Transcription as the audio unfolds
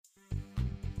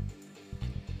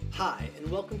Hi, and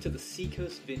welcome to the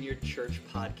Seacoast Vineyard Church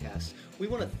podcast. We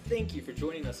want to thank you for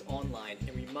joining us online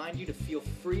and remind you to feel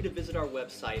free to visit our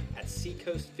website at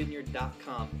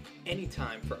seacoastvineyard.com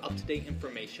anytime for up-to-date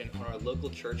information on our local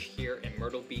church here in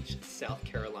Myrtle Beach, South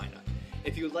Carolina.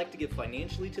 If you would like to give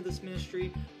financially to this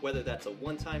ministry, whether that's a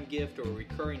one-time gift or a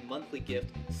recurring monthly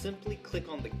gift, simply click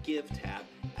on the Give tab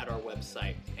at our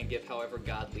website and give however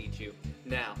God leads you.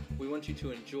 Now, we want you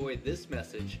to enjoy this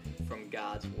message from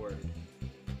God's Word.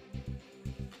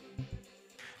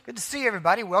 Good to see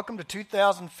everybody. Welcome to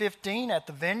 2015 at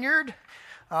the Vineyard.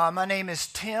 My name is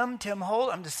Tim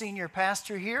Holt. I'm the senior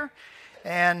pastor here.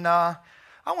 And I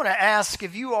want to ask,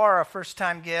 if you are a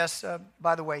first-time guest,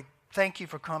 by the way, thank you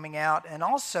for coming out. And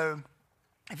also,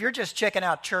 if you're just checking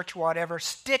out church, whatever,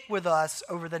 stick with us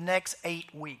over the next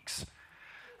 8 weeks.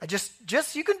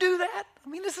 Just you can do that. I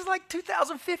mean, this is like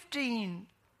 2015.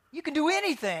 You can do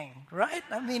anything, right?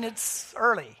 I mean, it's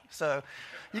early, so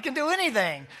you can do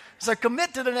anything. So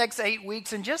commit to the next 8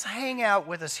 weeks and just hang out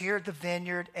with us here at the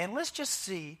Vineyard, and let's just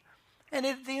see. And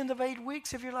at the end of 8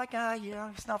 weeks, if you're like,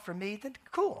 yeah, it's not for me, then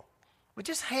cool. But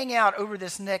just hang out over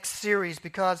this next series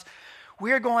because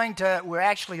we're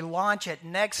actually launch it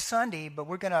next Sunday, but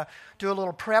we're going to do a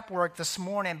little prep work this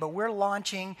morning. But we're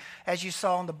launching, as you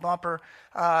saw on the bumper,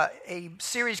 a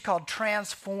series called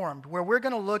Transformed, where we're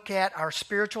going to look at our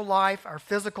spiritual life, our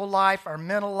physical life, our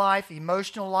mental life,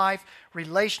 emotional life,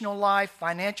 relational life,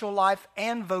 financial life,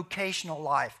 and vocational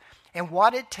life, and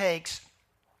what it takes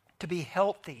to be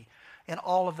healthy in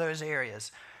all of those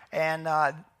areas. And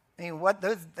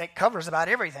that covers about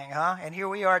everything, huh? And here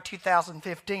we are at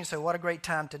 2015, so what a great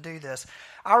time to do this.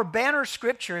 Our banner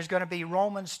scripture is going to be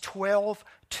Romans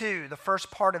 12:2, the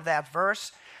first part of that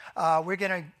verse. We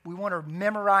want to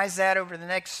memorize that over the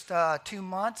next 2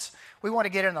 months. We want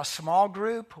to get in a small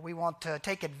group. We want to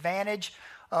take advantage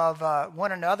of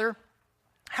one another.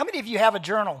 How many of you have a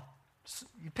journal?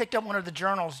 You picked up one of the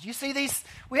journals. You see these?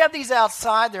 We have these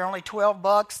outside. They're only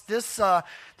 $12.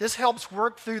 This helps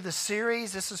work through the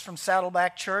series. This is from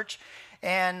Saddleback Church.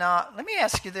 And let me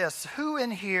ask you this. Who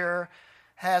in here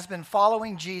has been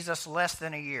following Jesus less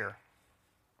than a year?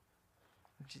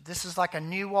 This is like a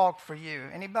new walk for you.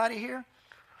 Anybody here?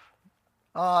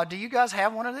 Do you guys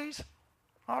have one of these?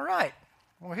 All right.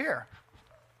 Well, here.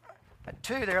 At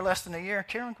 2, they're less than a year.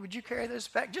 Karen, would you carry those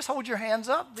back? Just hold your hands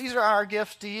up. These are our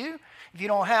gifts to you. If you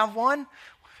don't have one,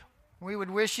 we would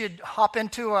wish you'd hop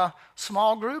into a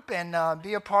small group and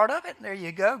be a part of it. There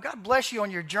you go. God bless you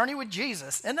on your journey with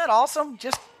Jesus. Isn't that awesome?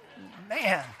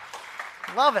 Man,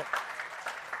 love it.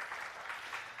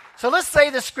 So let's say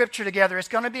the scripture together. It's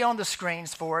going to be on the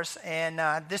screens for us. And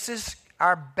this is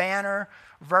our banner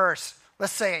verse.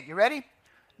 Let's say it. You ready?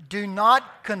 Do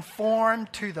not conform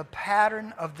to the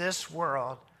pattern of this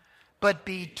world, but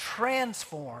be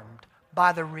transformed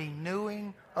by the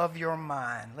renewing of your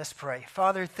mind. Let's pray.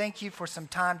 Father, thank you for some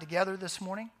time together this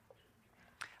morning.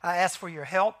 I ask for your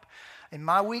help in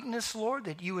my weakness, Lord,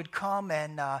 that you would come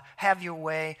and have your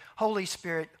way. Holy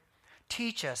Spirit,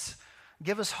 teach us,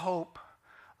 give us hope,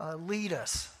 lead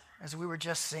us as we were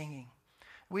just singing.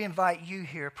 We invite you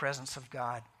here, presence of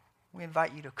God. We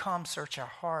invite you to come search our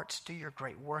hearts, do your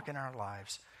great work in our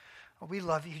lives. We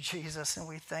love you, Jesus, and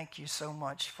we thank you so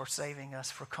much for saving us,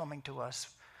 for coming to us,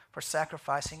 for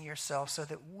sacrificing yourself so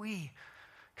that we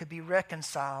could be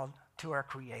reconciled to our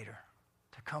Creator,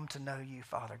 to come to know you,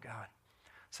 Father God.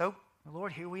 So,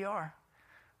 Lord, here we are.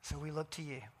 So we look to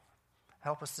you.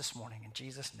 Help us this morning in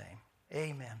Jesus' name.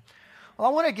 Amen. Well,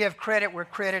 I want to give credit where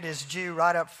credit is due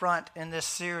right up front in this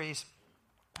series,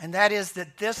 and that is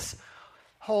that this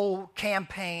whole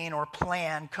campaign or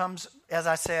plan comes, as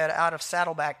I said, out of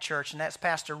Saddleback Church, and that's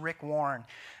Pastor Rick Warren.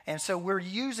 And so we're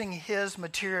using his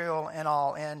material and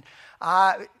all. And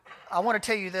I want to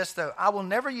tell you this, though. I will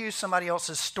never use somebody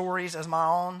else's stories as my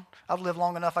own. I've lived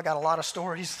long enough. I got a lot of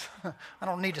stories. I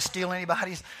don't need to steal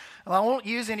anybody's. I won't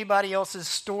use anybody else's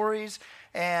stories.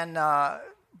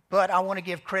 But I want to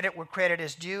give credit where credit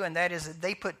is due, and that is that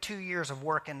they put 2 years of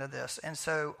work into this. And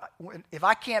so if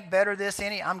I can't better this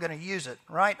any, I'm going to use it,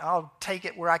 right? I'll take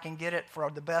it where I can get it for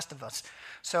the best of us.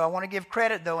 So I want to give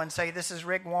credit, though, and say this is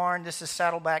Rick Warren, this is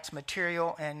Saddleback's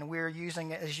material, and we're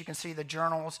using, as you can see, the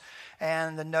journals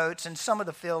and the notes and some of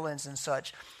the fill-ins and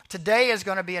such. Today is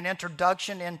going to be an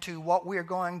introduction into what we're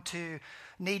going to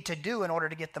need to do in order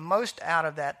to get the most out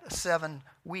of that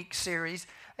 7-week series,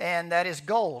 and that is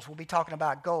goals. We'll be talking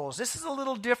about goals. This is a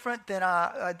little different than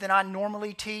I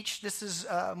normally teach. This is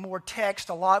more text,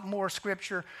 a lot more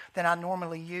scripture than I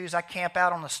normally use. I camp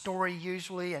out on a story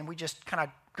usually, and we just kind of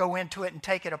go into it and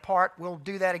take it apart. We'll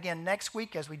do that again next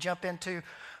week as we jump into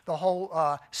the the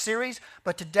whole series.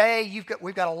 But today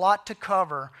we've got a lot to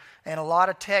cover and a lot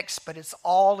of text, but it's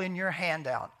all in your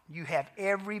handout. You have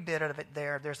every bit of it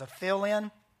there. There's a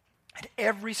fill-in, and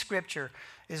every scripture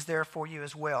is there for you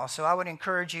as well. So I would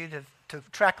encourage you to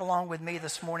track along with me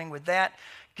this morning with that.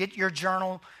 Get your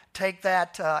journal, take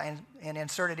that and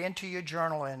insert it into your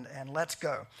journal, and let's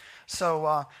go.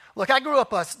 So, look, I grew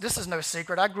up, this is no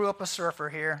secret, I grew up a surfer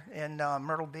here in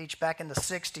Myrtle Beach back in the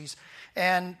 60s.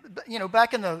 And,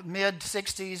 back in the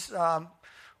mid-60s,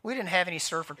 we didn't have any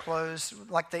surfer clothes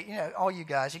like all you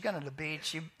guys, you go to the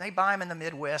beach, they buy them in the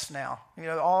Midwest now.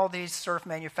 All these surf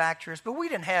manufacturers, but we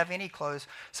didn't have any clothes,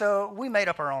 so we made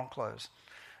up our own clothes.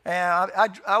 And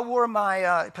I wore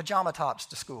my pajama tops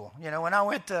to school. When I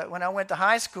went to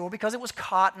high school, because it was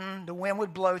cotton, the wind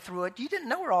would blow through it. You didn't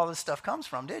know where all this stuff comes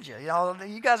from, did you?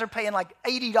 You guys are paying like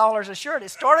 $80 a shirt. It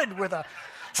started with a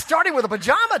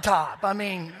pajama top. I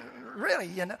mean, really,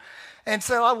 And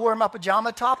so I wore my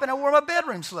pajama top and I wore my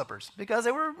bedroom slippers because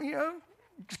they were,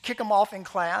 kick them off in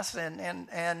class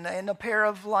and a pair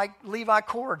of like Levi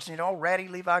cords, ratty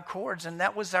Levi cords, and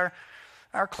that was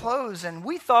our clothes, and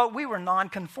we thought we were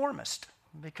nonconformist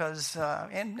because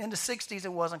in the 60s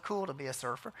it wasn't cool to be a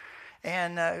surfer.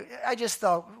 And I just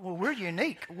thought, well, we're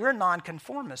unique. We're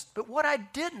nonconformist. But what I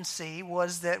didn't see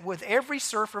was that with every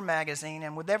surfer magazine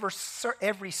and with every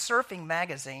surfing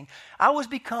magazine, I was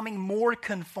becoming more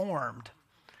conformed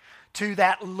to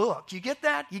that look. You get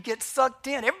that? You get sucked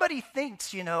in. Everybody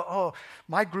thinks, oh,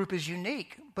 my group is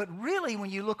unique. But really, when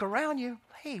you look around you,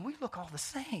 hey, we look all the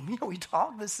same. We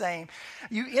talk the same.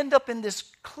 You end up in this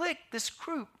clique, this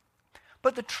group.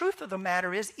 But the truth of the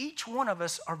matter is each one of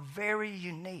us are very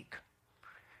unique.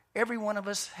 Every one of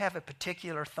us have a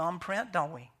particular thumbprint,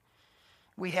 don't we?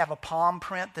 We have a palm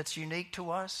print that's unique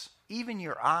to us. Even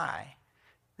your eye,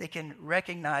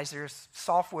 there's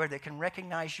software that can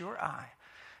recognize your eye.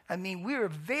 I mean, we're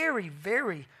very,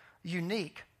 very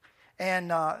unique.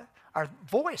 And our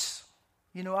voice,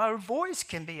 our voice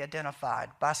can be identified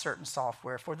by certain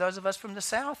software. For those of us from the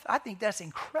South, I think that's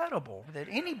incredible that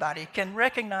anybody can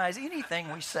recognize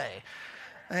anything we say.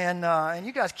 And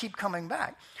you guys keep coming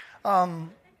back.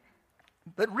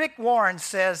 But Rick Warren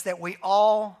says that we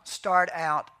all start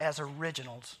out as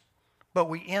originals, but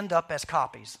we end up as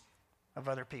copies of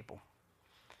other people.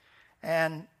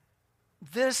 And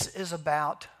this is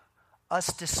about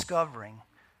us discovering,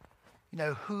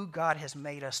 who God has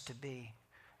made us to be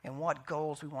and what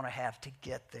goals we want to have to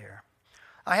get there.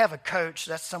 I have a coach,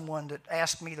 that's someone that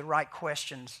asks me the right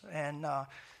questions, and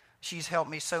she's helped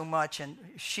me so much. And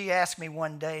she asked me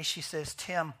one day, she says,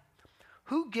 Tim,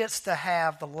 who gets to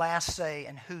have the last say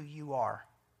in who you are?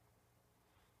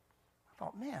 I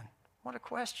thought, man, what a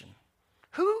question.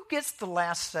 Who gets the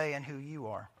last say in who you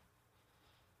are?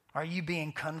 Are you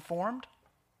being conformed?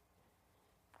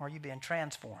 Or are you being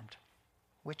transformed?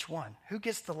 Which one? Who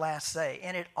gets the last say?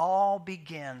 And it all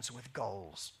begins with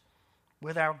goals,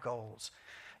 with our goals.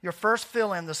 Your first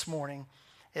fill-in this morning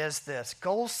is this.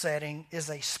 Goal setting is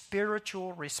a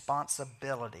spiritual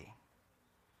responsibility.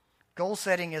 Goal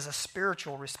setting is a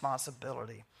spiritual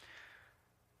responsibility.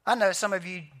 I know some of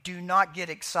you do not get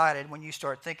excited when you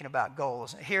start thinking about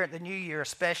goals. Here at the new year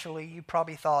especially, you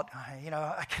probably thought,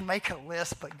 I can make a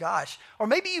list, but gosh. Or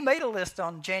maybe you made a list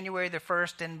on January the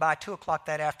 1st, and by 2 o'clock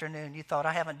that afternoon, you thought,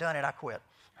 I haven't done it, I quit.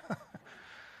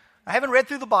 I haven't read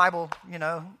through the Bible,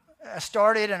 I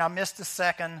started and I missed the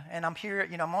second, and I'm here,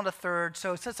 I'm on the third.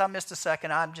 So since I missed the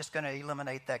second, I'm just going to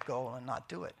eliminate that goal and not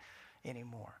do it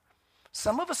anymore.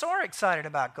 Some of us are excited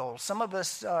about goals. Some of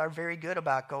us are very good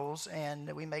about goals, and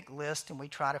we make lists and we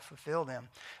try to fulfill them.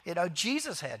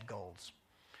 Jesus had goals.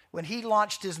 When he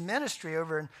launched his ministry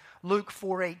over in Luke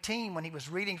 4:18, when he was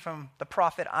reading from the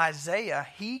prophet Isaiah,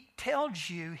 he tells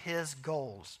you his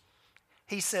goals.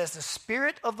 He says, the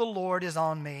Spirit of the Lord is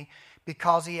on me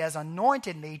because he has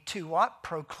anointed me to what?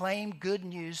 Proclaim good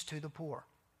news to the poor.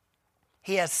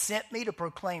 He has sent me to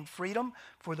proclaim freedom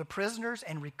for the prisoners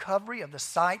and recovery of the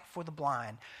sight for the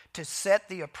blind, to set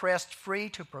the oppressed free,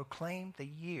 to proclaim the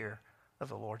year of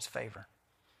the Lord's favor.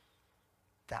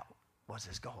 That was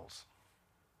his goals.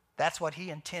 That's what he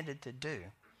intended to do.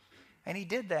 And he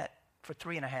did that for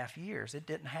 3.5 years. It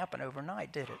didn't happen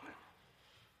overnight, did it?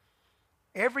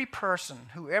 Every person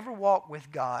who ever walked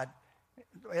with God,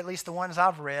 at least the ones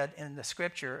I've read in the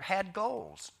scripture, had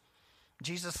goals.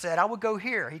 Jesus said, I will go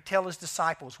here. He'd tell his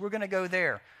disciples, we're going to go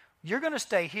there. You're going to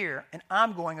stay here, and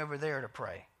I'm going over there to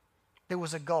pray. There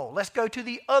was a goal. Let's go to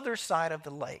the other side of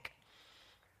the lake.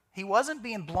 He wasn't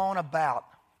being blown about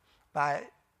by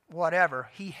whatever.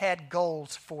 He had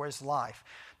goals for his life.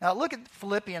 Now look at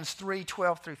Philippians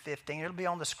 3:12 through 15. It'll be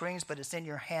on the screens, but it's in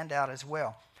your handout as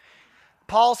well.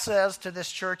 Paul says to this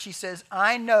church, he says,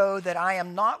 I know that I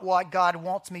am not what God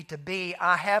wants me to be.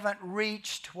 I haven't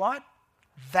reached what?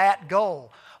 That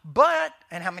goal. But,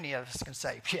 and how many of us can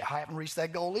say, yeah, I haven't reached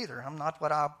that goal either. I'm not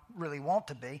what I really want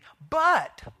to be.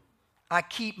 But I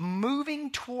keep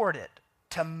moving toward it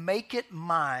to make it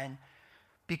mine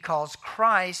because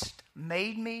Christ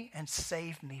made me and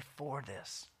saved me for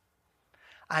this.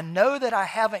 I know that I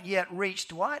haven't yet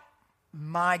reached what?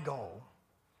 My goal.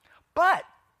 But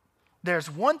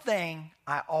there's one thing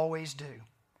I always do.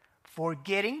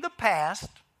 Forgetting the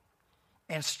past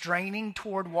and straining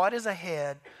toward what is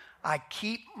ahead, I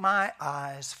keep my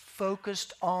eyes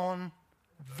focused on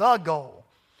the goal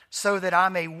so that I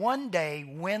may one day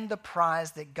win the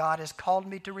prize that God has called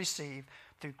me to receive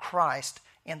through Christ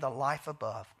in the life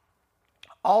above.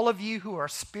 All of you who are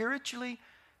spiritually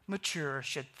mature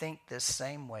should think this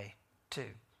same way too.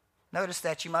 Notice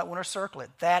that. You might want to circle it.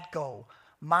 That goal,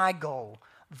 my goal,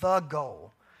 the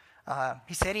goal.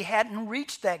 He said he hadn't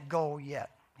reached that goal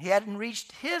yet. He hadn't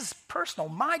reached his personal,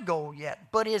 my goal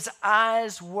yet, but his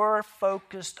eyes were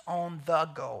focused on the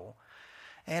goal.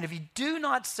 And if you do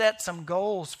not set some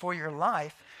goals for your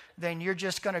life, then you're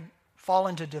just going to fall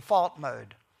into default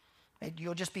mode.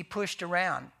 You'll just be pushed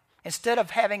around. Instead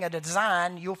of having a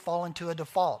design, you'll fall into a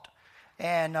default.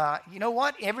 And you know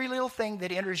what? Every little thing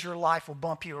that enters your life will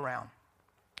bump you around.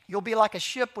 You'll be like a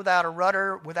ship without a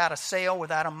rudder, without a sail,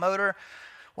 without a motor.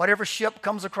 Whatever ship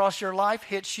comes across your life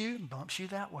hits you and bumps you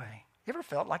that way. You ever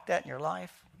felt like that in your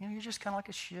life? You know, you're just kind of like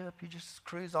a ship. You just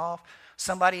cruise off.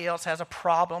 Somebody else has a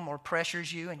problem or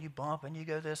pressures you and you bump and you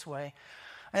go this way.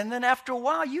 And then after a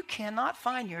while, you cannot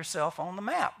find yourself on the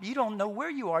map. You don't know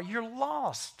where you are. You're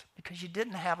lost because you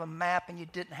didn't have a map and you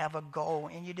didn't have a goal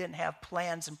and you didn't have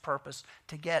plans and purpose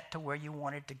to get to where you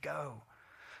wanted to go.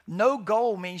 No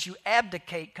goal means you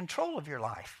abdicate control of your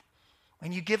life.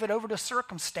 When you give it over to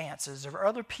circumstances or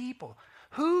other people,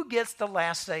 who gets the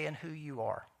last say in who you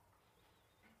are?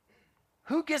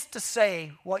 Who gets to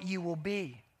say what you will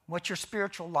be, what your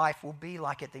spiritual life will be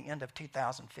like at the end of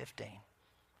 2015?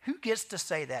 Who gets to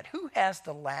say that? Who has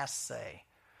the last say?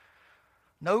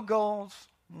 No goals,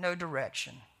 no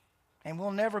direction. And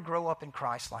we'll never grow up in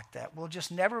Christ like that. We'll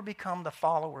just never become the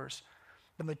followers,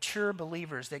 the mature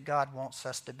believers that God wants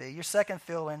us to be. Your second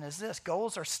fill-in is this.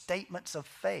 Goals are statements of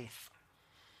faith.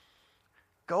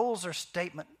 Goals are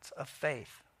statements of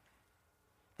faith.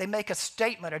 They make a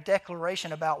statement, a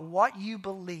declaration about what you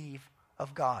believe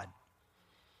of God.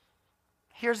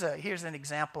 Here's an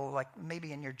example, like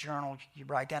maybe in your journal you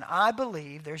write down, I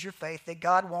believe, there's your faith, that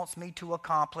God wants me to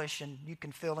accomplish, and you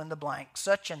can fill in the blank,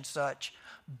 such and such,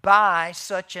 by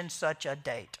such and such a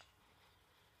date.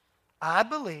 I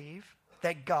believe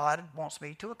that God wants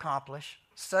me to accomplish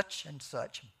such and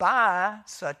such by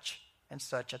such and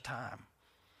such a time.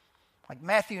 Like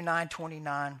Matthew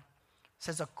 9:29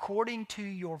 says, according to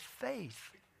your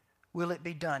faith will it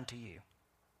be done to you.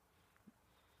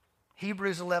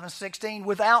 Hebrews 11:16,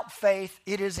 without faith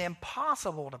it is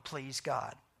impossible to please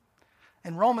God.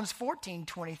 And Romans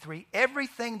 14:23,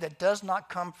 everything that does not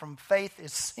come from faith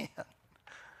is sin.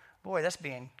 Boy, that's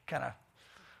being kind of,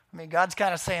 God's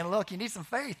kind of saying, look, you need some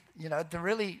faith, to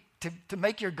really, to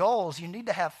make your goals, you need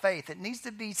to have faith. It needs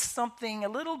to be something a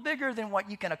little bigger than what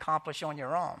you can accomplish on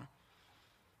your own.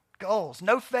 Goals.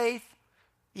 No faith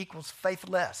equals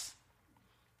faithless,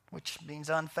 which means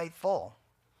unfaithful.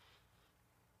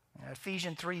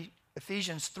 Ephesians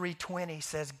 3:20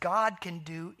 says God can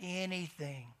do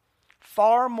anything,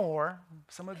 far more,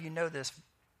 some of you know this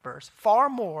verse, far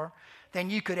more than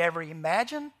you could ever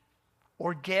imagine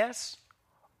or guess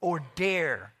or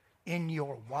dare in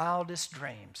your wildest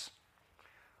dreams.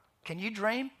 Can you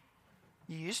dream?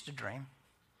 You used to dream.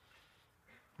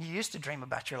 You used to dream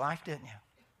about your life, didn't you?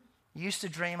 You used to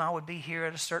dream I would be here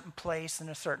at a certain place and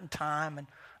a certain time, and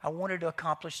I wanted to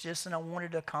accomplish this and I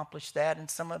wanted to accomplish that,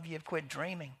 and some of you have quit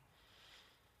dreaming.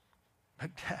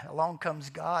 But along comes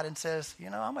God and says,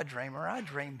 I'm a dreamer. I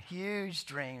dream huge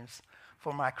dreams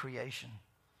for my creation.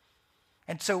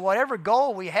 And so whatever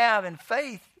goal we have in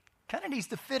faith kind of needs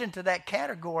to fit into that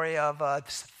category of a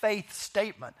faith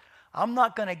statement. I'm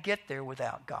not going to get there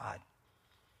without God.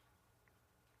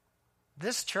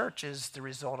 This church is the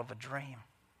result of a dream,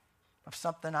 of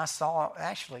something I saw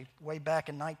actually way back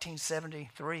in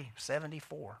 1973,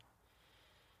 74.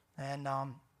 And,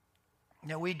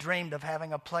 we dreamed of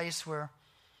having a place where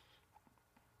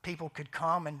people could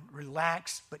come and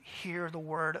relax, but hear the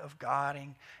word of God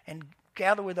and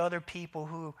gather with other people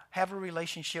who have a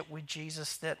relationship with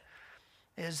Jesus that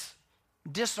is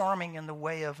disarming in the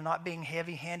way of not being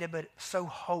heavy-handed, but so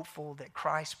hopeful that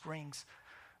Christ brings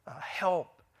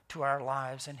help to our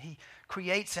lives, and he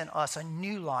creates in us a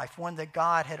new life, one that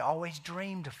God had always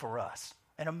dreamed for us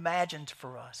and imagined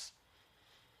for us.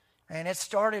 And it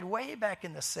started way back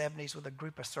in the 70s with a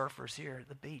group of surfers here at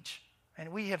the beach.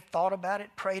 And we have thought about it,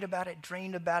 prayed about it,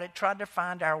 dreamed about it, tried to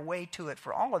find our way to it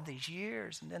for all of these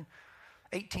years. And then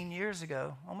 18 years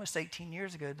ago, almost 18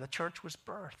 years ago, the church was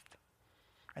birthed.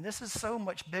 And this is so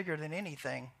much bigger than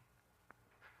anything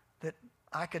that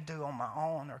I could do on my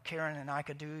own, or Karen and I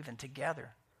could do even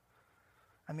together.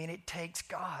 I mean, it takes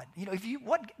God. You know,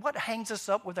 what hangs us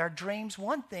up with our dreams?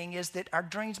 One thing is that our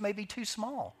dreams may be too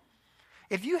small.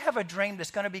 If you have a dream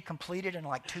that's going to be completed in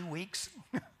like 2 weeks,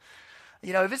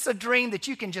 you know, if it's a dream that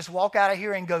you can just walk out of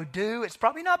here and go do, it's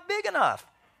probably not big enough.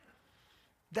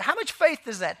 How much faith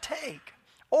does that take?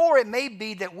 Or it may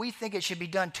be that we think it should be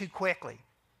done too quickly.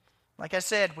 Like I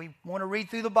said, we want to read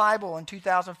through the Bible in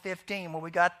 2015. Well,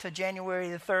 we got to January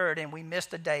the 3rd and we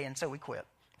missed a day, and so we quit.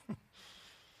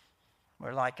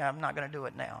 We're like, I'm not going to do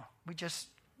it now.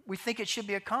 We think it should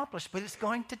be accomplished, but it's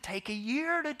going to take a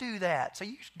year to do that. So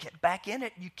you get back in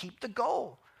it, you keep the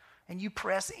goal, and you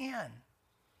press in.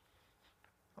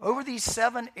 Over these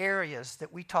 7 areas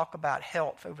that we talk about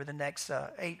health over the next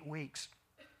 8 weeks,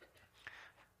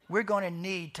 we're going to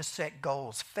need to set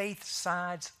goals,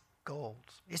 faith-sized goals.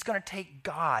 It's going to take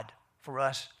God for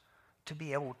us to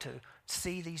be able to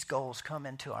see these goals come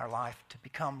into our life, to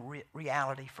become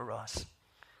reality for us.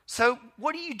 So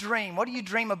what do you dream? What do you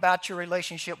dream about your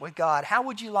relationship with God? How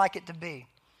would you like it to be?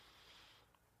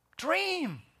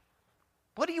 Dream.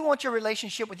 What do you want your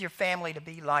relationship with your family to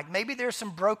be like? Maybe there's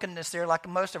some brokenness there, like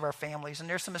most of our families, and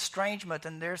there's some estrangement,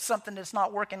 and there's something that's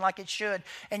not working like it should,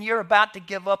 and you're about to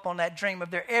give up on that dream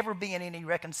of there ever being any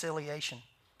reconciliation.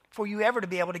 For you ever to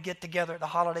be able to get together at the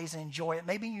holidays and enjoy it,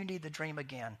 maybe you need the dream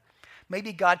again.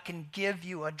 Maybe God can give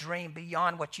you a dream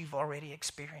beyond what you've already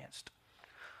experienced.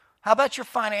 How about your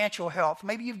financial health?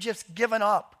 Maybe you've just given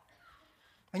up,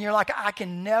 and you're like, I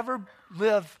can never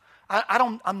live.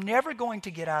 I'm never going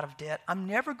to get out of debt. I'm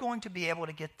never going to be able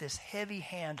to get this heavy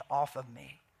hand off of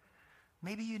me.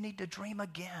 Maybe you need to dream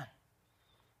again.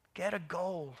 Get a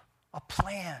goal, a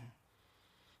plan.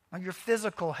 On your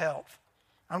physical health,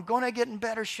 I'm going to get in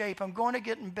better shape. I'm going to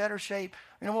get in better shape.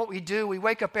 You know what we do? We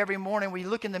wake up every morning, we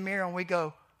look in the mirror, and we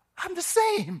go, I'm the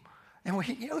same. And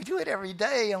we do it every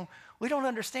day, and we don't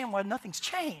understand why nothing's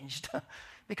changed.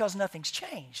 Because nothing's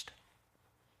changed.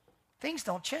 Things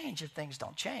don't change if things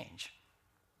don't change.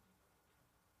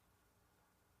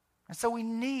 And so we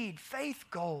need faith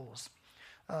goals.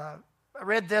 I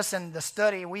read this in the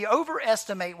study. We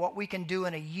overestimate what we can do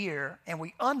in a year, and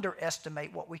we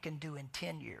underestimate what we can do in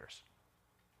 10 years.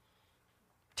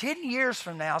 10 years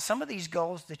from now, some of these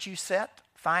goals that you set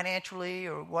financially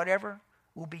or whatever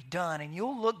will be done, and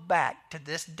you'll look back to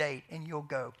this date and you'll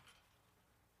go,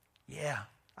 yeah,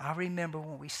 I remember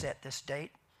when we set this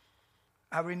date.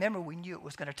 I remember we knew it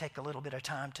was going to take a little bit of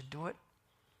time to do it,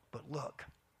 but look,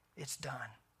 it's done. I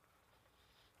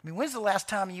mean, when's the last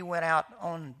time you went out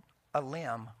on a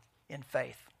limb in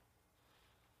faith?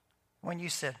 When you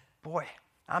said, boy,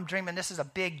 I'm dreaming, this is a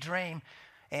big dream,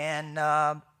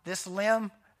 and this limb,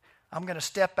 I'm going to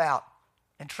step out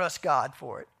and trust God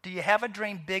for it. Do you have a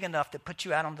dream big enough to put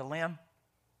you out on the limb?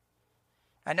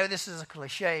 I know this is a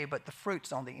cliche, but the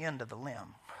fruit's on the end of the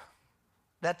limb.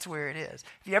 That's where it is.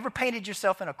 Have you ever painted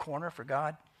yourself in a corner for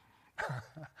God?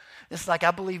 It's like, I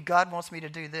believe God wants me to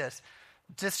do this.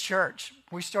 This church,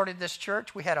 we started this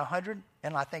church, we had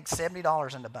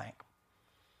 $170 in the bank.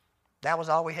 That was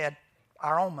all we had,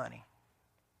 our own money,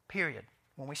 period,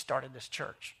 when we started this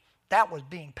church. That was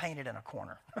being painted in a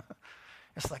corner.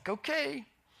 It's like, okay,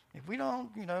 if we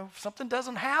don't, if something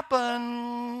doesn't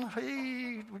happen,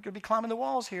 hey, we could be climbing the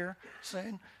walls here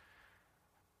soon.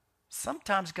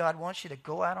 Sometimes God wants you to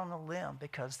go out on a limb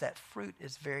because that fruit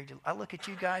is I look at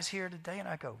you guys here today and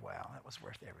I go, wow, that was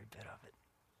worth every bit of it.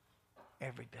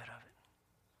 Every bit of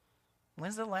it.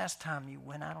 When's the last time you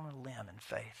went out on a limb in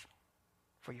faith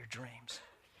for your dreams?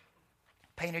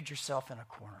 Painted yourself in a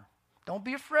corner. Don't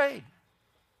be afraid.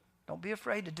 Don't be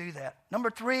afraid to do that. Number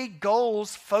 3,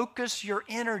 goals focus your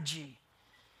energy.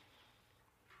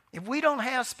 If we don't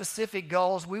have specific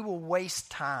goals, we will waste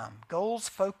time. Goals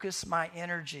focus my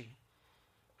energy.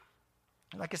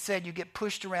 Like I said, you get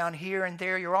pushed around here and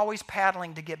there. You're always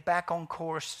paddling to get back on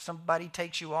course. Somebody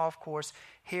takes you off course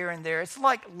here and there. It's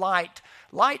like light.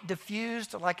 Light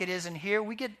diffused like it is in here.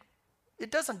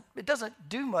 It doesn't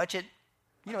do much. It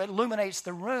illuminates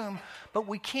the room, but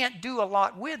we can't do a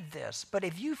lot with this. But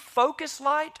if you focus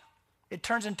light, it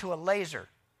turns into a laser.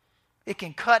 It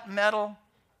can cut metal.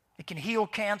 It can heal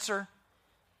cancer.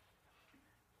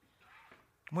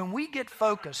 When we get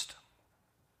focused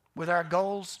with our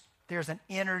goals, there's an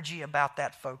energy about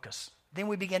that focus. Then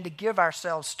we begin to give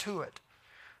ourselves to it.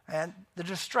 And the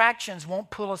distractions won't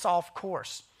pull us off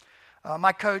course.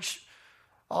 My coach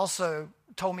also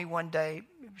told me one day,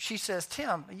 she says,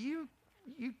 Tim, you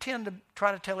tend to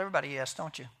try to tell everybody yes,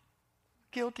 don't you?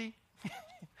 Guilty.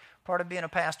 Part of being a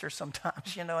pastor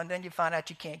sometimes, and then you find out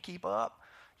you can't keep up.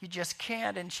 You just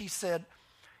can't. And she said,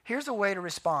 here's a way to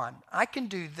respond. I can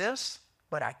do this,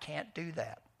 but I can't do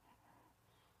that.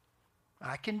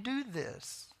 I can do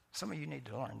this. Some of you need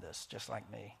to learn this, just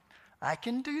like me. I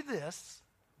can do this,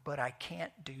 but I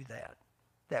can't do that.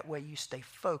 That way you stay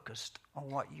focused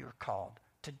on what you're called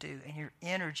to do, and your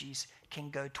energies can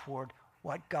go toward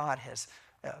what God has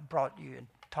brought you and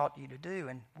taught you to do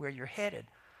and where you're headed.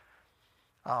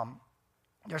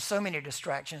 There's so many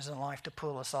distractions in life to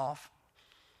pull us off.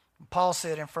 Paul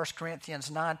said in 1 Corinthians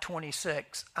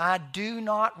 9:26, I do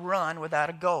not run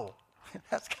without a goal.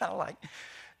 That's kind of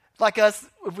like us.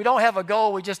 If we don't have a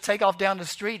goal, we just take off down the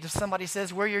street. If somebody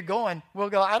says where you're going, we'll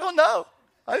go, I don't know.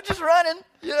 I'm just running.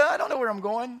 Yeah, I don't know where I'm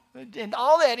going. And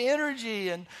all that energy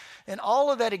and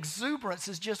all of that exuberance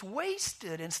is just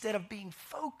wasted instead of being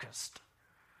focused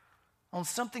on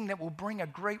something that will bring a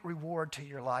great reward to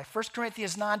your life. 1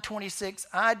 Corinthians 9:26,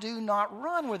 I do not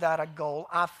run without a goal.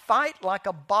 I fight like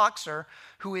a boxer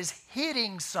who is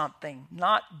hitting something,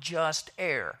 not just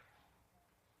air.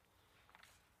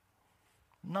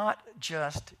 Not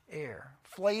just air.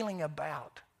 Flailing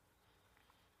about.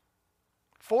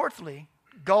 Fourthly,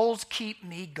 goals keep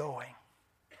me going.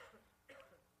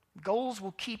 Goals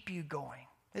will keep you going.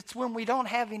 It's when we don't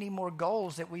have any more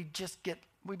goals that we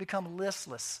become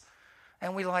listless.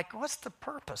 And we like, what's the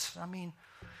purpose? I mean,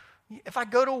 if I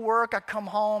go to work, I come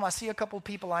home, I see a couple of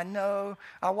people I know,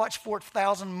 I watch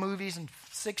 4,000 movies and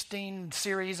 16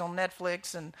 series on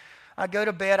Netflix, and I go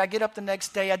to bed, I get up the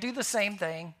next day, I do the same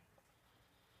thing.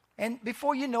 And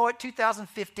before you know it,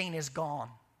 2015 is gone.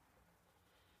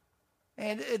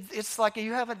 And it's like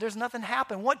there's nothing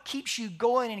happened. What keeps you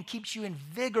going and keeps you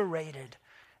invigorated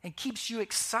and keeps you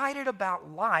excited about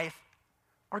life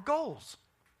are goals.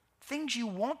 Things you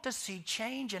want to see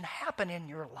change and happen in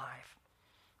your life.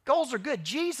 Goals are good.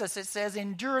 Jesus, it says,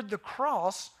 endured the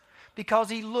cross because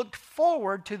he looked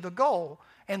forward to the goal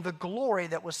and the glory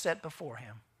that was set before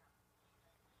him.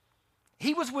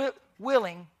 He was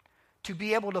willing to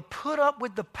be able to put up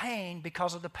with the pain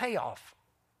because of the payoff.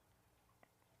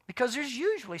 Because there's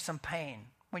usually some pain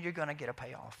when you're going to get a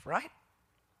payoff, right?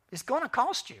 It's going to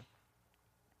cost you.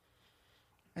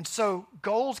 And so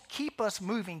goals keep us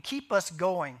moving, keep us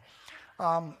going.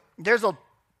 There's a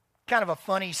kind of a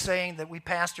funny saying that we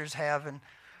pastors have, and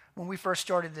when we first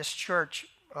started this church,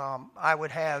 I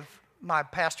would have my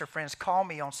pastor friends call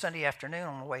me on Sunday afternoon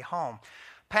on the way home.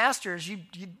 Pastors, you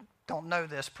don't know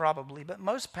this probably, but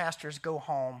most pastors go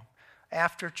home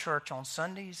after church on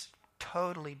Sundays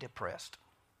totally depressed.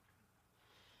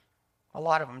 A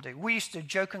lot of them do. We used to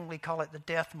jokingly call it the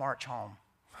death march home.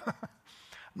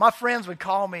 My friends would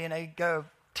call me and they'd go,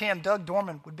 Tim, Doug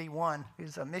Dorman would be one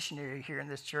who's a missionary here in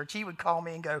this church. He would call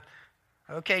me and go,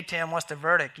 okay, Tim, what's the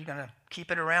verdict? You going to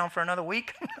keep it around for another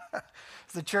week?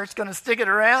 Is the church going to stick it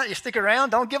around? You stick around?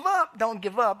 Don't give up. Don't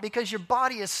give up, because your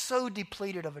body is so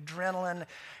depleted of adrenaline,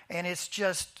 and it's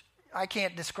just, I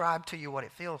can't describe to you what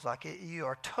it feels like. You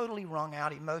are totally wrung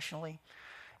out emotionally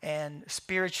and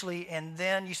spiritually, and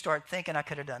then you start thinking, I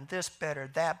could have done this better,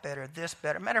 that better, this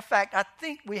better. Matter of fact, I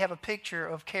think we have a picture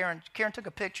of Karen. Karen took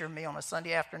a picture of me on a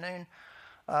Sunday afternoon.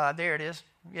 There it is.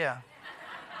 Yeah.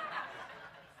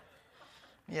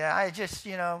 Yeah, I just,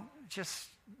 just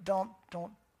don't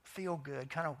feel good,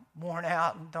 kind of worn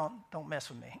out, and don't mess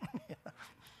with me.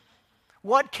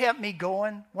 What kept me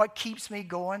going? What keeps me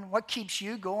going? What keeps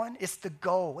you going? It's the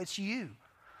goal. It's you.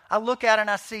 I look at it and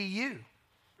I see you.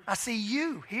 I see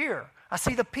you here. I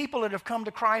see the people that have come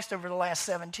to Christ over the last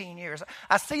 17 years.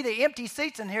 I see the empty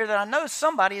seats in here that I know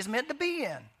somebody is meant to be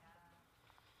in.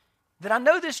 That I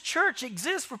know this church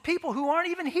exists for people who aren't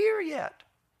even here yet.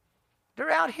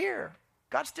 They're out here.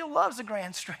 God still loves the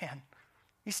Grand Strand.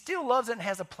 He still loves it and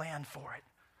has a plan for it.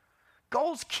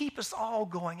 Goals keep us all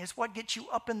going. It's what gets you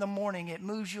up in the morning. It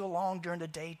moves you along during the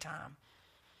daytime.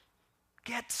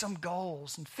 Get some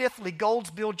goals. And fifthly, goals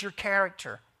build your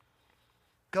character.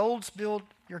 Goals build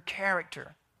your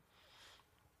character.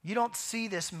 You don't see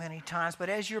this many times, but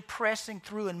as you're pressing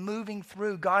through and moving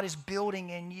through, God is building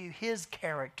in you His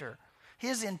character,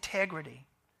 His integrity.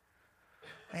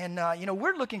 And,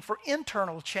 we're looking for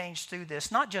internal change through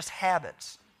this, not just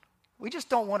habits. We just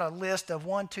don't want a list of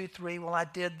 1, 2, 3, well, I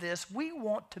did this. We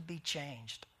want to be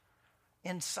changed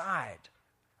inside.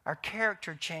 Our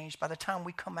character changed by the time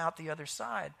we come out the other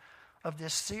side of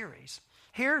this series.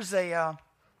 Here's a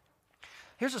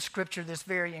Here's a scripture that's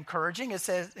very encouraging. It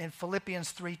says in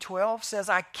Philippians 3:12, says,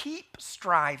 I keep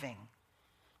striving.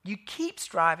 You keep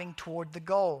striving toward the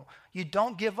goal. You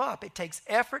don't give up. It takes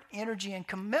effort, energy, and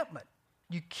commitment.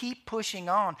 You keep pushing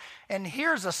on. And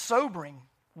here's a sobering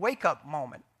wake-up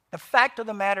moment. The fact of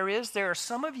the matter is there are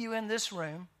some of you in this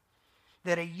room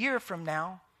that a year from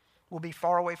now will be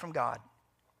far away from God.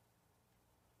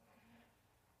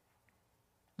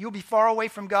 You'll be far away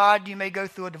from God. You may go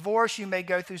through a divorce. You may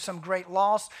go through some great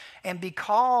loss. And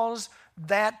because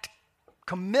that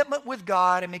commitment with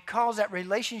God and because that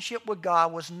relationship with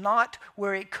God was not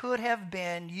where it could have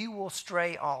been, you will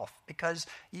stray off because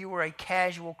you were a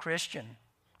casual Christian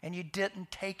and you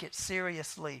didn't take it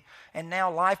seriously. And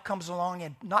now life comes along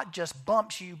and not just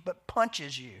bumps you, but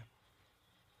punches you.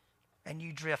 And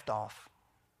you drift off.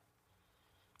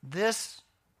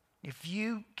 If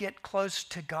you get close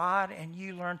to God and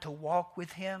you learn to walk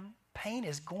with Him, pain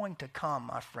is going to come,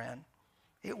 my friend.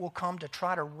 It will come to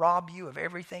try to rob you of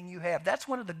everything you have. That's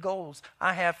one of the goals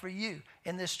I have for you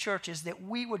in this church, is that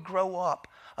we would grow up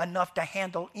enough to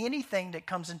handle anything that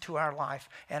comes into our life,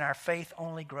 and our faith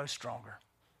only grows stronger.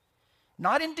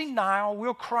 Not in denial.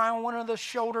 We'll cry on one another's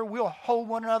shoulder. We'll hold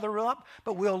one another up,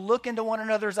 but we'll look into one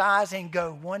another's eyes and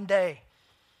go, one day,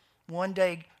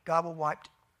 God will wipe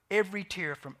every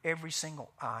tear from every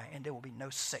single eye, and there will be no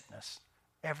sickness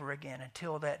ever again.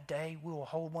 Until that day, we will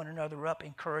hold one another up,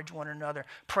 encourage one another,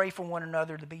 pray for one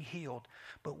another to be healed,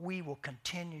 but we will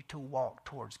continue to walk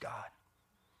towards God.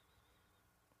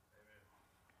 Amen.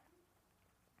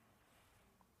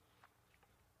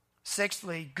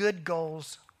 Sixthly, good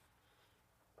goals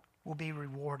will be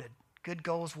rewarded. Good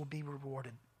goals will be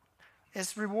rewarded.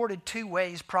 It's rewarded two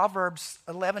ways. Proverbs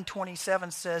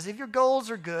 11:27 says, if your goals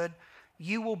are good,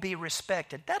 you will be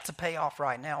respected. That's a payoff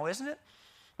right now, isn't it?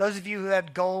 Those of you who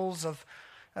have goals of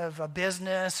a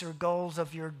business or goals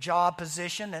of your job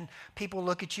position, and people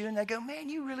look at you and they go, man,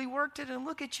 you really worked it, and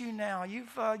look at you now.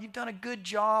 You've done a good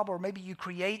job, or maybe you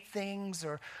create things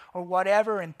or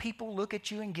whatever, and people look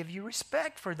at you and give you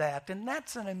respect for that. And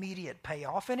that's an immediate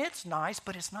payoff, and it's nice,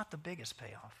 but it's not the biggest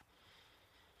payoff.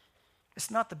 It's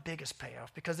not the biggest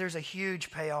payoff, because there's a huge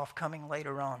payoff coming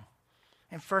later on.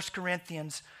 In 1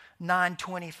 Corinthians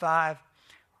 9:25,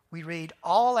 we read,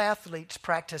 all athletes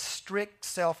practice strict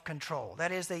self-control.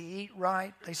 That is, they eat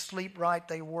right, they sleep right,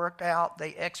 they work out,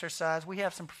 they exercise. We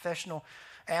have some professional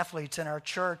athletes in our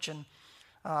church, and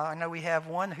I know we have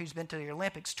one who's been to the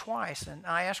Olympics twice. And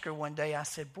I asked her one day, I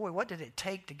said, boy, what did it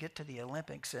take to get to the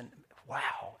Olympics? And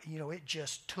wow, it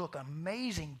just took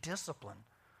amazing discipline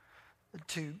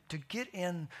to get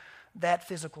in that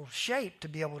physical shape to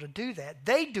be able to do that.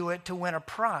 They do it to win a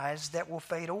prize that will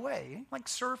fade away, like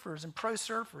surfers and pro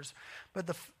surfers.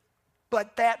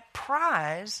 But that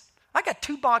prize, I got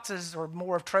 2 boxes or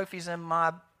more of trophies in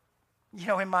my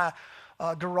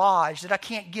garage that I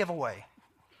can't give away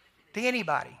to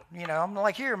anybody. I'm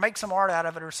like, here, make some art out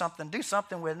of it or something. Do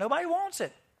something with it. Nobody wants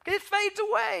it. It fades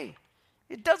away.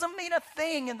 It doesn't mean a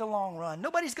thing in the long run.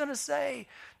 Nobody's going to say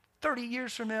 30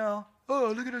 years from now,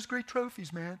 oh, look at those great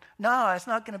trophies, man. No, it's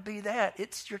not going to be that.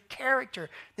 It's your character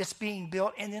that's being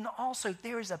built. And then also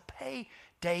there is a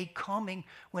payday coming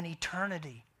when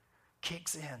eternity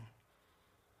kicks in.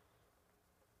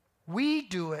 We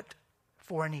do it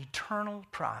for an eternal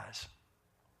prize.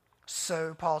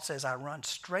 So Paul says, I run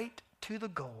straight to the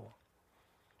goal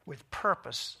with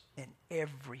purpose in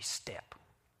every step.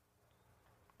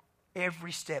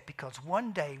 Every step, because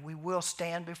one day we will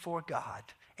stand before God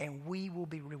and we will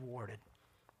be rewarded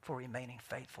for remaining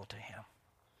faithful to Him.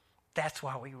 That's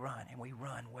why we run, and we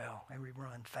run well, and we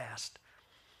run fast.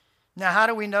 Now, how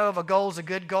do we know if a goal is a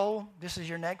good goal? This is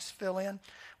your next fill-in.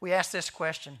 We ask this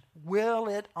question: will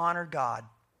it honor God?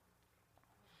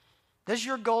 Does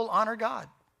your goal honor God?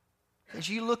 As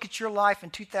you look at your life in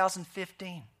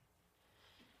 2015,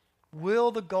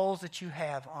 will the goals that you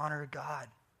have honor God?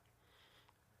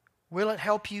 Will it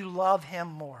help you love Him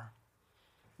more?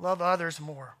 Love others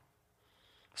more?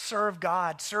 Serve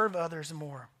God, serve others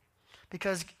more.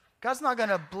 Because God's not going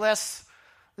to bless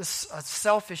this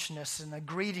selfishness and the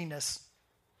greediness.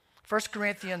 1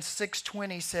 Corinthians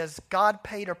 6:20 says, God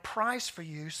paid a price for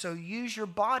you, so use your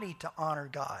body to honor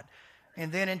God.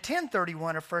 And then in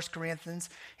 10:31 of 1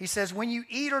 Corinthians, he says, when you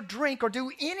eat or drink or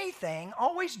do anything,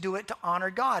 always do it to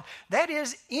honor God. That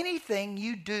is, anything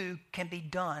you do can be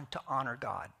done to honor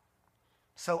God.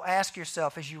 So ask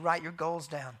yourself as you write your goals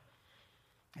down,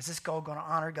 is this goal going to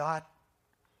honor God?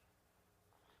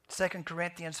 2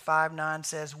 Corinthians 5:9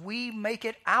 says, we make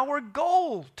it our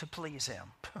goal to please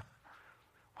Him.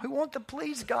 We want to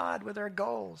please God with our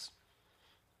goals.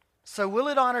 So will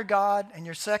it honor God? And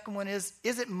your second one is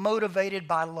it motivated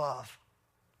by love?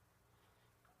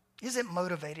 Is it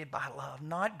motivated by love?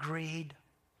 Not greed,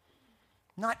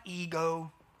 not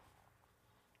ego,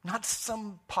 not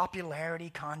some popularity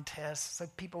contest so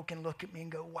people can look at me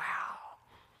and go, wow.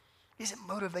 Is it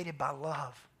motivated by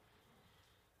love?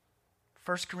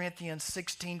 1 Corinthians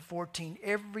 16:14,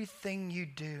 everything you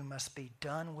do must be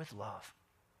done with love.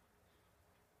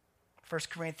 1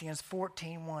 Corinthians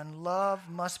 14:1, love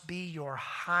must be your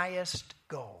highest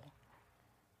goal.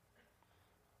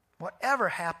 Whatever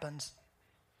happens,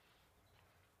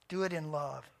 do it in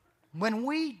love. When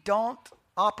we don't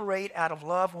operate out of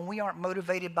love, when we aren't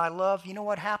motivated by love, you know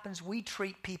what happens? We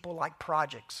treat people like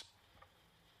projects.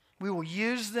 We will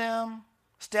use them,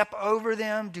 step over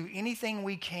them, do anything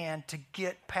we can to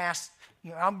get past,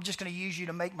 I'm just going to use you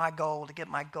to make my goal, to get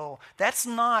my goal. That's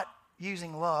not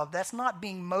using love. That's not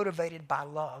being motivated by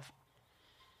love.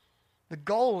 The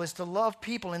goal is to love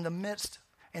people in the midst,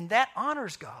 and that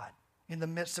honors God in the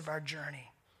midst of our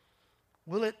journey.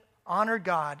 Will it honor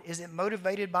God? Is it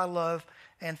motivated by love?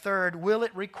 And third, will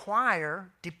it require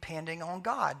depending on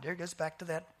God? There it goes back to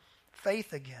that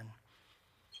faith again.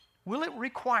 Will it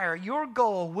require, your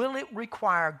goal, will it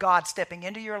require God stepping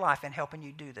into your life and helping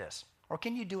you do this? Or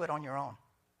can you do it on your own?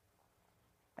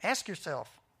 Ask yourself,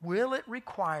 will it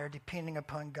require depending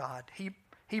upon God?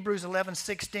 Hebrews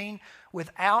 11:16,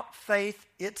 without faith,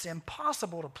 it's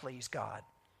impossible to please God.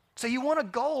 So you want a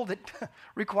goal that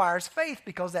requires faith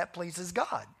because that pleases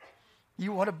God.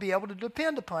 You want to be able to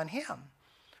depend upon Him.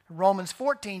 Romans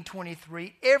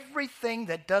 14:23, everything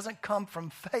that doesn't come from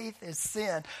faith is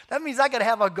sin. That means I got to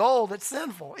have a goal that's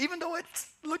sinful, even though it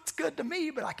looks good to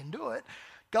me, but I can do it.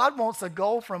 God wants a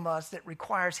goal from us that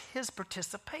requires His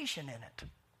participation in it.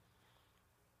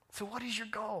 So what is your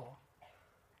goal?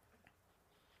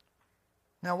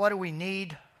 Now, what do we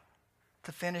need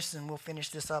to finish? And we'll finish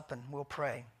this up and we'll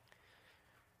pray.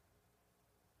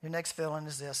 Your next feeling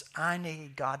is this: I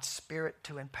need God's Spirit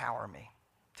to empower me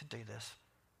to do this.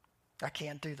 I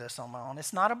can't do this on my own.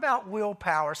 It's not about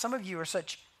willpower. Some of you are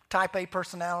such type A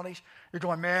personalities. You're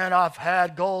going, man, I've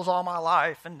had goals all my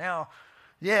life, and now,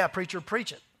 yeah, preacher,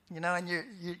 preach it. And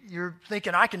you're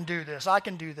thinking, I can do this. I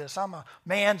can do this. I'm a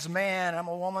man's man. I'm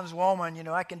a woman's woman.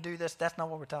 I can do this. That's not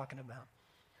what we're talking about.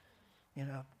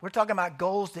 We're talking about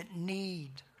goals that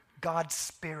need God's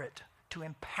Spirit to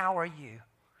empower you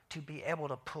to be able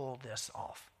to pull this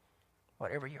off,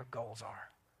 whatever your goals are.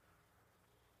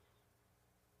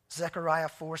 Zechariah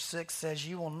 4:6 says,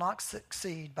 you will not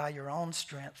succeed by your own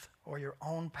strength or your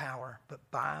own power, but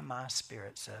by my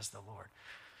Spirit, says the Lord.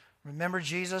 Remember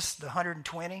Jesus, the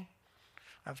 120?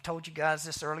 I've told you guys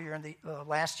this earlier in the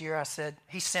last year. I said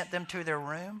he sent them to their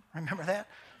room. Remember that?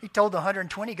 He told the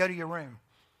 120, go to your room.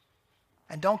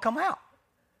 And don't come out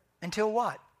until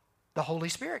what? The Holy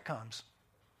Spirit comes.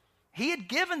 He had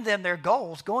given them their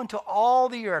goals, go into all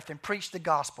the earth and preach the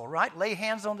gospel, right? Lay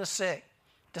hands on the sick,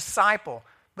 disciple.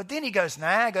 But then he goes,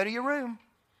 go to your room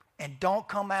and don't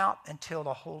come out until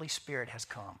the Holy Spirit has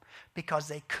come, because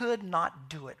they could not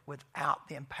do it without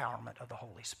the empowerment of the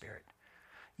Holy Spirit.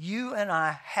 You and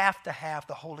I have to have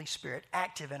the Holy Spirit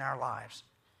active in our lives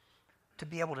to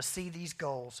be able to see these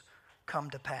goals come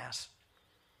to pass.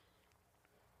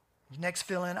 Next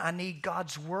fill in, I need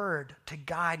God's Word to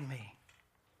guide me.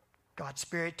 God's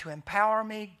Spirit to empower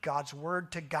me, God's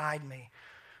Word to guide me.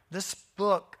 This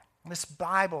book, this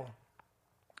Bible,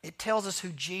 it tells us who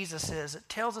Jesus is. It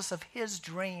tells us of His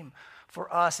dream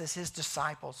for us as His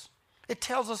disciples. It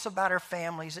tells us about our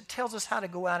families. It tells us how to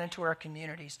go out into our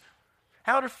communities,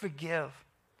 how to forgive.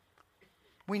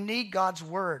 We need God's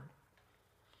Word.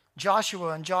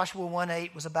 Joshua in Joshua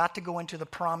 1:8 was about to go into the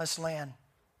promised land.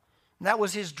 And that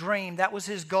was his dream. That was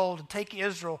his goal, to take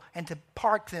Israel and to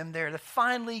park them there, to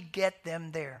finally get them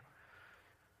there.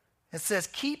 It says,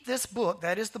 keep this book,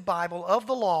 that is the Bible, of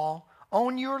the law,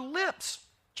 on your lips.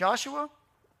 Joshua,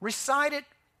 recite it,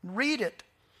 read it.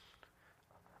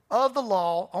 Of the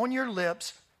law, on your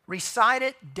lips, recite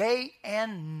it day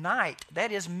and night.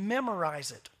 That is, memorize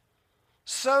it.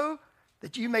 So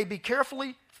that you may be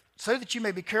careful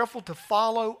to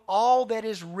follow all that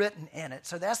is written in it.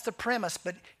 So that's the premise,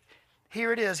 but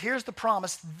here it is. Here's the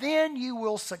promise. Then you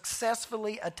will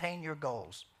successfully attain your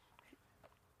goals.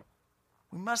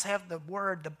 We must have the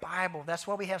Word, the Bible. That's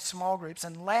why we have small groups.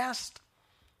 And last,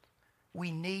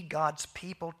 we need God's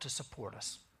people to support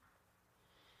us.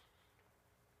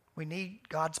 We need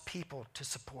God's people to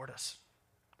support us.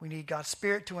 We need God's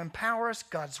Spirit to empower us,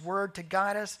 God's Word to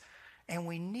guide us, and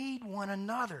we need one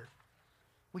another.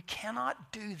 We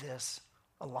cannot do this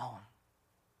alone.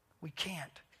 We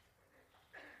can't.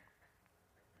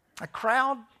 A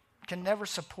crowd can never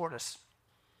support us.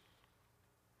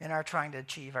 in our trying to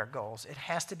achieve our goals. It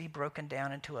has to be broken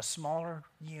down into a smaller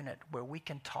unit where we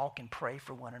can talk and pray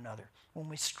for one another. When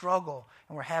we struggle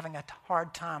and we're having a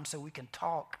hard time, so we can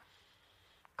talk,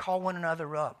 call one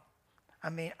another up.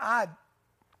 I mean,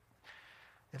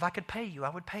 if I could pay you, I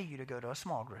would pay you to go to a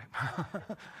small group.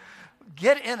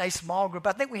 Get in a small group.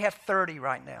 I think we have 30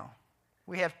 right now.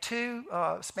 We have 2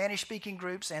 Spanish-speaking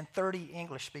groups and 30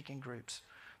 English-speaking groups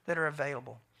that are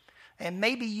available. And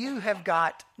maybe you've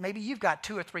got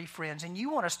 2 or 3 friends, and you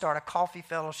want to start a coffee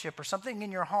fellowship or something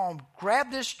in your home.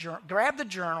 Grab the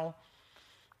journal,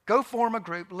 go form a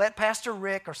group. Let Pastor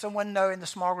Rick or someone know in the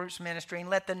small groups ministry,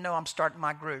 and let them know I'm starting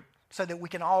my group, so that we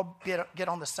can all get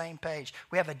on the same page.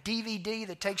 We have a DVD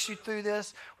that takes you through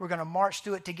this. We're going to march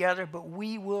through it together, but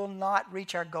we will not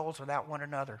reach our goals without one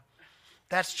another.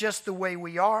 That's just the way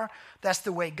we are. That's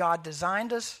the way God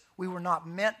designed us. We were not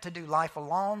meant to do life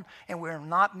alone, and we're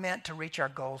not meant to reach our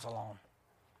goals alone.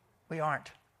 We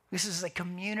aren't. This is a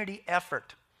community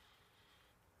effort.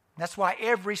 That's why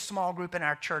every small group in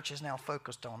our church is now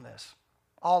focused on this.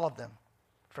 All of them.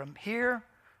 From here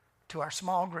to our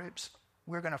small groups,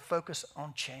 we're going to focus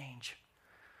on change.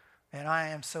 And I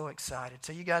am so excited.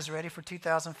 So you guys ready for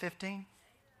 2015?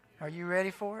 Are you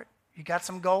ready for it? You got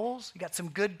some goals? You got some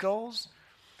good goals?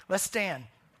 Let's stand.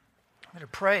 I'm going to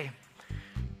pray.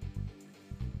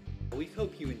 We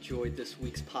hope you enjoyed this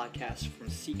week's podcast from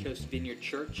Seacoast Vineyard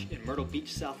Church in Myrtle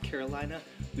Beach, South Carolina.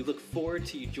 We look forward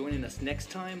to you joining us next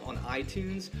time on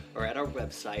iTunes or at our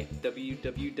website,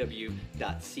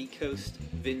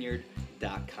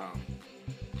 www.seacoastvineyard.com.